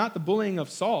 If it's not the bullying of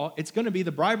Saul, it's going to be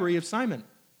the bribery of Simon.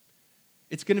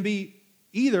 It's going to be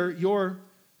either your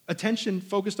attention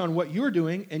focused on what you're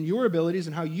doing and your abilities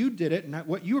and how you did it and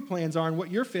what your plans are and what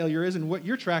your failure is and what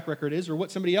your track record is or what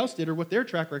somebody else did or what their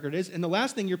track record is. And the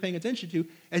last thing you're paying attention to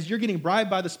as you're getting bribed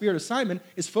by the spirit of Simon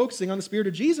is focusing on the spirit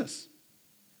of Jesus.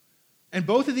 And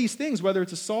both of these things, whether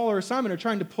it's a Saul or a Simon, are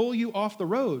trying to pull you off the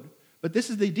road. But this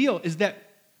is the deal, is that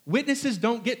witnesses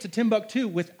don't get to Timbuktu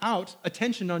without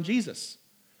attention on Jesus.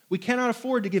 We cannot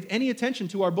afford to give any attention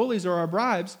to our bullies or our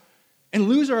bribes and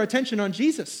lose our attention on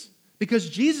Jesus. Because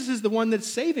Jesus is the one that's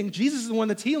saving, Jesus is the one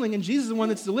that's healing, and Jesus is the one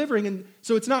that's delivering. And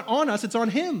so it's not on us, it's on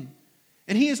him.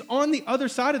 And he is on the other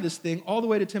side of this thing, all the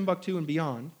way to Timbuktu and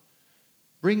beyond,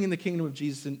 bringing the kingdom of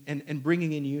Jesus and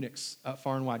bringing in eunuchs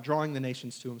far and wide, drawing the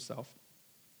nations to himself.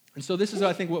 And so this is,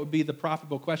 I think, what would be the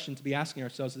profitable question to be asking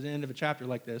ourselves at the end of a chapter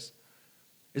like this,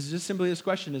 is just simply this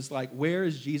question is like, where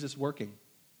is Jesus working?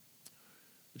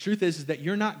 The truth is that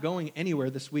you're not going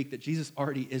anywhere this week that Jesus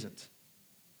already isn't.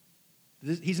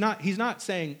 He's not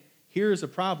saying, here's a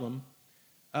problem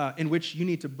in which you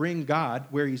need to bring God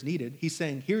where he's needed. He's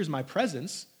saying, here's my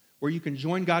presence where you can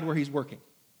join God where he's working.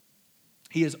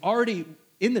 He is already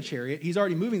in the chariot. He's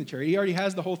already moving the chariot. He already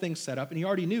has the whole thing set up, and he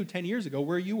already knew 10 years ago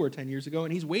where you were 10 years ago,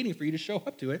 and he's waiting for you to show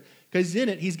up to it because he's in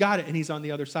it, he's got it, and he's on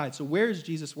the other side. So where is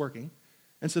Jesus working?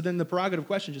 And so then the prerogative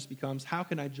question just becomes, how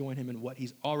can I join him in what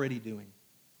he's already doing?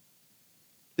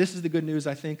 This is the good news,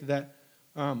 I think, that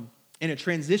in a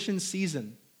transition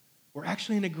season, we're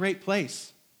actually in a great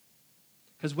place.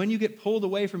 Because when you get pulled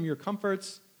away from your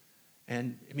comforts,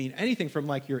 and I mean anything from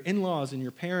like your in-laws and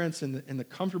your parents and the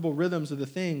comfortable rhythms of the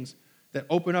things that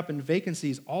open up in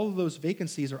vacancies, all of those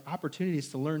vacancies are opportunities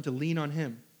to learn to lean on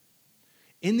him.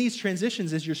 In these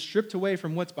transitions, as you're stripped away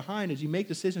from what's behind, as you make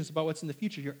decisions about what's in the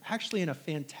future, you're actually in a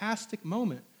fantastic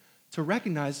moment to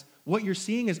recognize what you're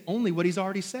seeing is only what he's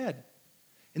already said.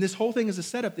 And this whole thing is a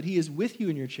setup that he is with you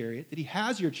in your chariot, that he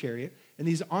has your chariot, and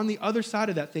he's on the other side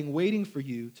of that thing waiting for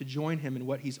you to join him in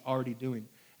what he's already doing.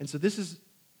 And so this is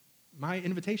my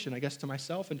invitation, I guess, to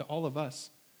myself and to all of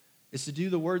us, is to do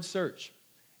the word search.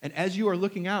 And as you are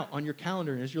looking out on your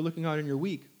calendar and as you're looking out in your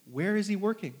week, where is he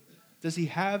working? Does he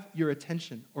have your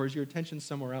attention, or is your attention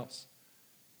somewhere else?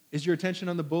 Is your attention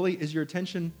on the bully? Is your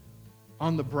attention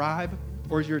on the bribe?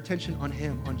 Or is your attention on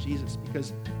him, on Jesus?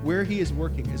 Because where he is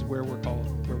working is where we're called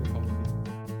to be.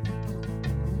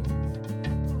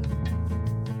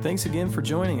 Thanks again for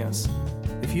joining us.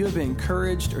 If you have been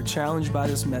encouraged or challenged by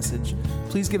this message,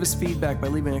 please give us feedback by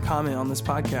leaving a comment on this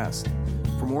podcast.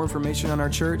 For more information on our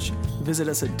church, visit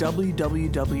us at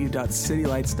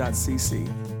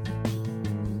www.citylights.cc.